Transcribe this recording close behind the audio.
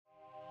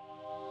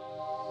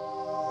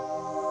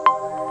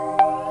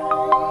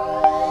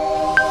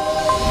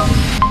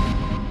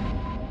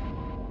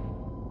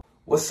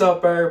What's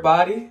up,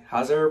 everybody?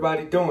 How's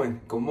everybody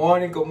doing? Good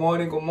morning, good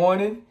morning, good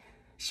morning.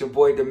 It's your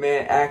boy,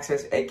 Demand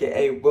Access,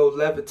 aka Will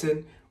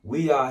Leviton.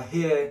 We are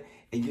here,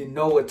 and you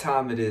know what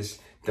time it is.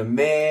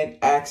 Demand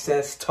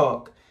Access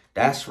Talk.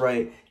 That's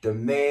right,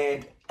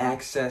 Demand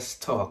Access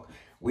Talk.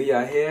 We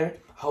are here.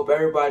 Hope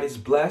everybody's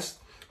blessed.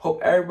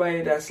 Hope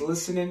everybody that's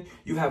listening,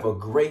 you have a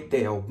great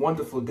day, a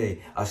wonderful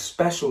day, a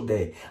special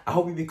day. I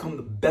hope you become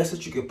the best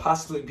that you could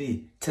possibly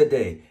be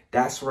today.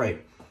 That's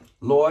right.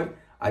 Lord,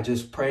 I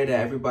just pray that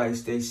everybody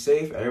stays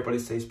safe, everybody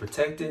stays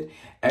protected,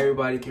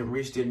 everybody can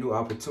reach their new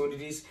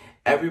opportunities,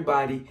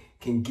 everybody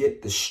can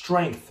get the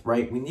strength,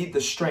 right? We need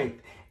the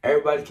strength.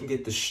 Everybody can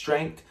get the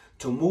strength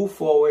to move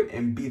forward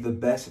and be the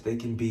best that they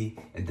can be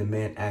and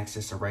demand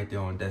access to write their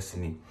own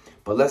destiny.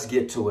 But let's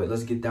get to it.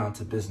 Let's get down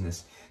to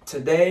business.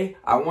 Today,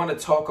 I want to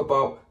talk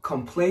about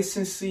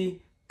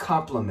complacency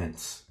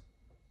compliments.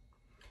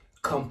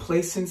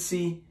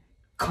 Complacency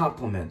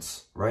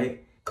compliments,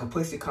 right?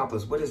 Complacency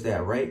compliments. What is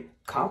that, right?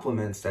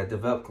 Compliments that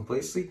develop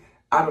complacency?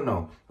 I don't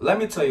know. Let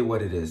me tell you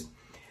what it is.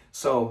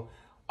 So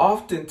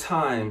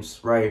oftentimes,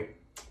 right,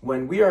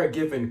 when we are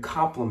given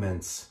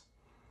compliments,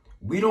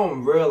 we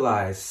don't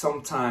realize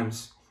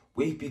sometimes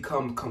we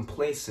become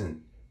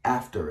complacent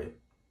after it.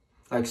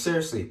 Like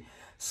seriously,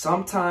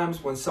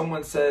 sometimes when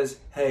someone says,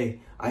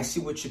 hey, I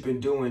see what you've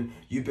been doing.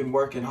 You've been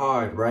working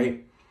hard,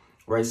 right?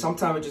 Right.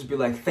 Sometimes it just be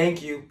like,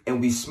 thank you.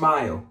 And we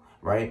smile,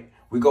 right?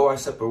 We go our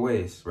separate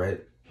ways,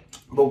 right?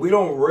 But we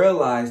don't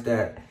realize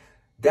that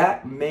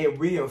that may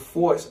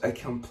reinforce a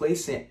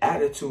complacent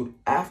attitude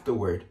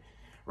afterward,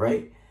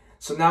 right?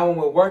 So now when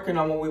we're working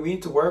on what we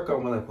need to work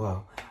on, we're like,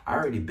 well, I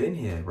already been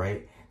here,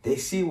 right? They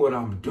see what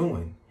I'm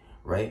doing,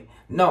 right?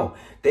 No,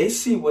 they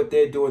see what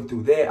they're doing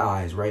through their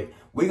eyes, right?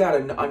 We got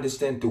to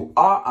understand through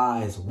our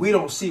eyes, we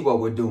don't see what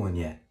we're doing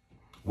yet.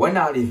 We're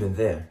not even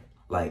there.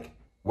 Like,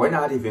 we're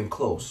not even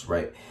close,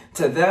 right?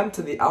 To them,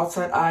 to the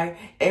outside eye,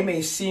 it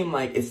may seem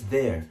like it's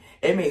there.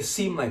 It may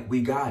seem like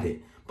we got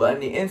it. But on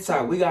the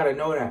inside, we got to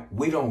know that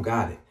we don't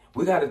got it.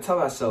 We got to tell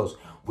ourselves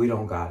we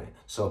don't got it.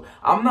 So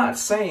I'm not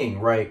saying,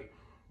 right,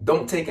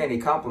 don't take any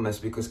compliments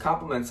because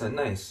compliments are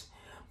nice.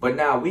 But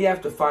now we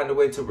have to find a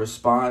way to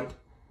respond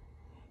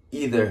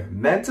either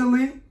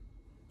mentally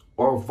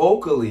or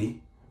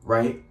vocally,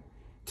 right?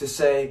 To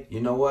say,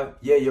 you know what?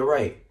 Yeah, you're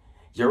right.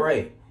 You're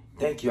right.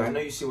 Thank you. I know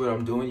you see what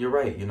I'm doing. You're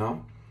right, you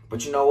know?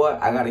 But you know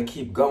what? I got to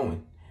keep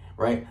going,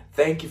 right?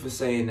 Thank you for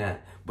saying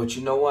that. But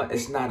you know what?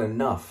 It's not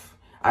enough.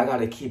 I got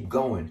to keep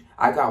going.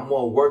 I got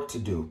more work to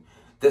do.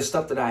 There's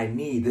stuff that I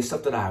need. There's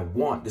stuff that I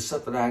want. There's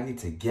stuff that I need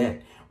to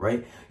get,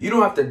 right? You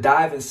don't have to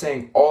dive in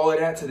saying all of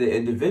that to the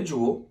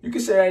individual. You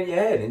can say that in your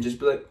head and just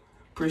be like,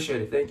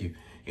 appreciate it. Thank you.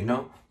 You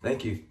know,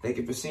 thank you. Thank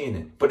you for seeing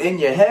it. But in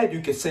your head,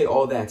 you can say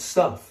all that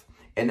stuff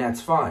and that's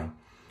fine.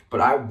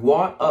 But I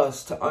want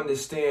us to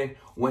understand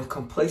when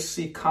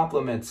complacency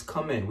compliments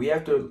come in, we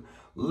have to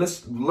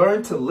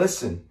learn to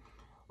listen,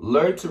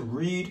 learn to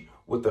read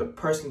what the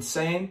person's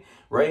saying,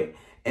 right?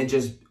 And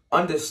just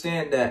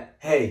understand that,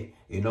 hey,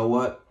 you know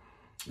what?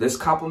 This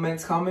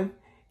compliment's coming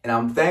and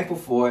I'm thankful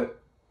for it,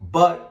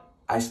 but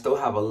I still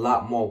have a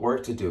lot more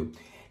work to do.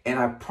 And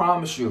I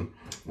promise you,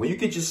 when you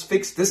could just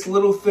fix this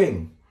little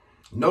thing,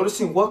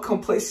 noticing what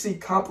complacency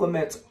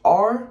compliments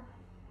are,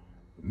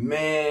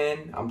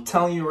 man, I'm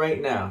telling you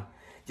right now,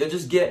 you'll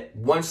just get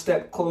one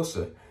step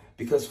closer.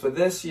 Because for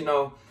this, you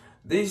know,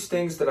 these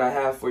things that I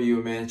have for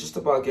you, man, it's just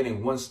about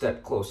getting one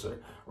step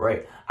closer,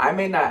 right? I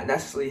may not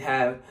necessarily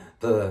have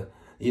the,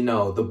 you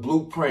know, the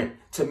blueprint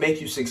to make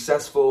you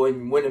successful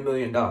and win $1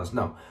 million.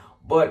 No,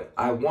 but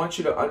I want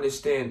you to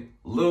understand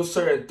little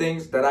certain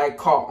things that I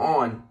caught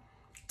on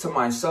to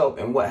myself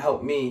and what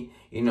helped me,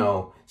 you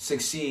know,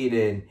 succeed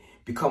and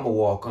become a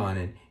walk-on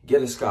and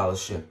get a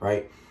scholarship,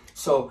 right?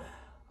 So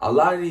a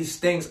lot of these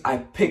things I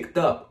picked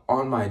up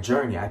on my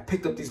journey. I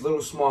picked up these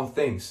little small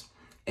things.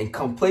 And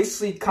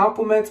complacency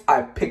compliments,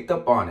 I picked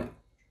up on it.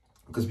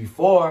 Because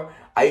before,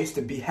 I used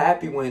to be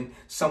happy when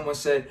someone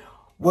said,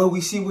 well,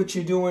 we see what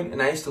you're doing.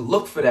 And I used to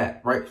look for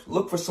that, right?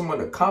 Look for someone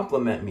to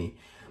compliment me.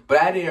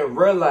 But I didn't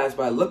realize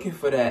by looking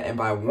for that and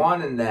by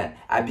wanting that,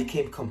 I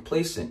became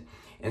complacent.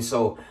 And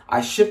so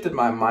I shifted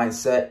my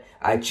mindset.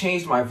 I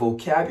changed my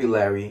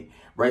vocabulary,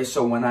 right?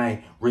 So when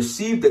I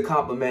received the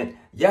compliment,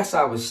 yes,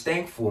 I was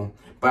thankful.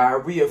 But I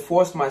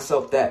reinforced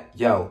myself that,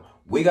 yo,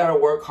 we got to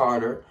work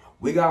harder.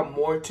 We got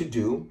more to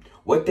do.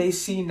 What they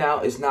see now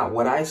is not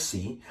what I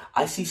see.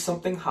 I see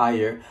something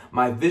higher.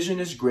 My vision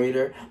is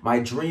greater. My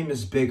dream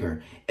is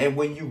bigger. And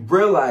when you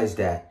realize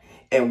that,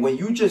 and when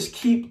you just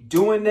keep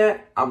doing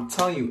that, I'm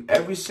telling you,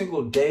 every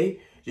single day,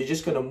 you're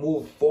just going to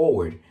move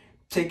forward,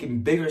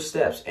 taking bigger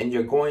steps, and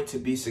you're going to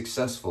be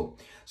successful.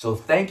 So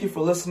thank you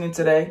for listening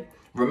today.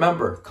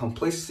 Remember,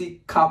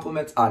 complacency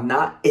compliments are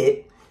not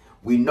it.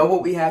 We know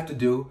what we have to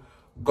do.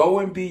 Go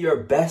and be your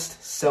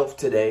best self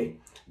today.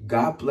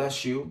 God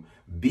bless you.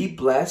 Be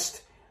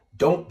blessed.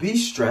 Don't be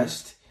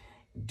stressed.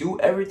 Do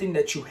everything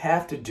that you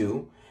have to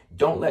do.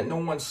 Don't let no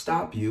one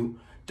stop you.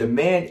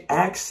 Demand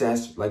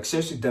access. Like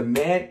seriously,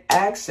 demand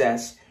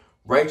access.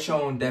 Write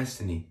your own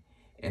destiny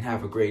and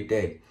have a great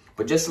day.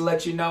 But just to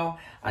let you know,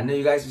 I know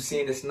you guys have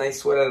seen this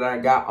nice sweater that I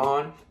got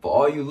on. For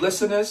all you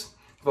listeners,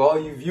 for all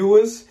you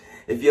viewers,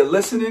 if you're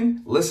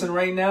listening, listen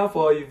right now.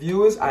 For all you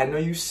viewers, I know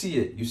you see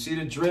it. You see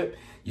the drip.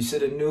 You see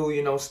the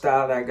new,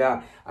 style that I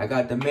got. I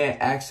got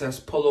Demand Access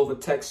pullover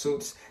tech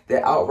suits.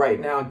 They're out right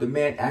now.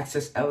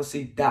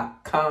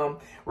 DemandAccessLLC.com.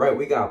 Right,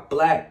 we got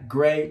black,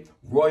 gray,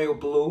 royal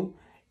blue,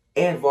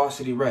 and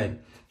varsity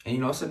red.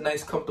 And it's a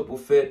nice, comfortable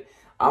fit.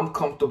 I'm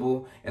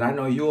comfortable, and I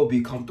know you'll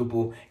be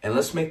comfortable. And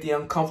let's make the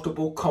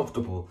uncomfortable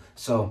comfortable.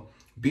 So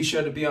be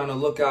sure to be on the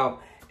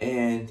lookout.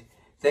 And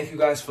thank you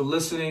guys for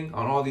listening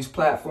on all these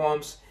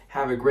platforms.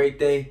 Have a great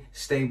day.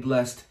 Stay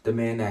blessed.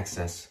 Demand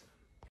Access.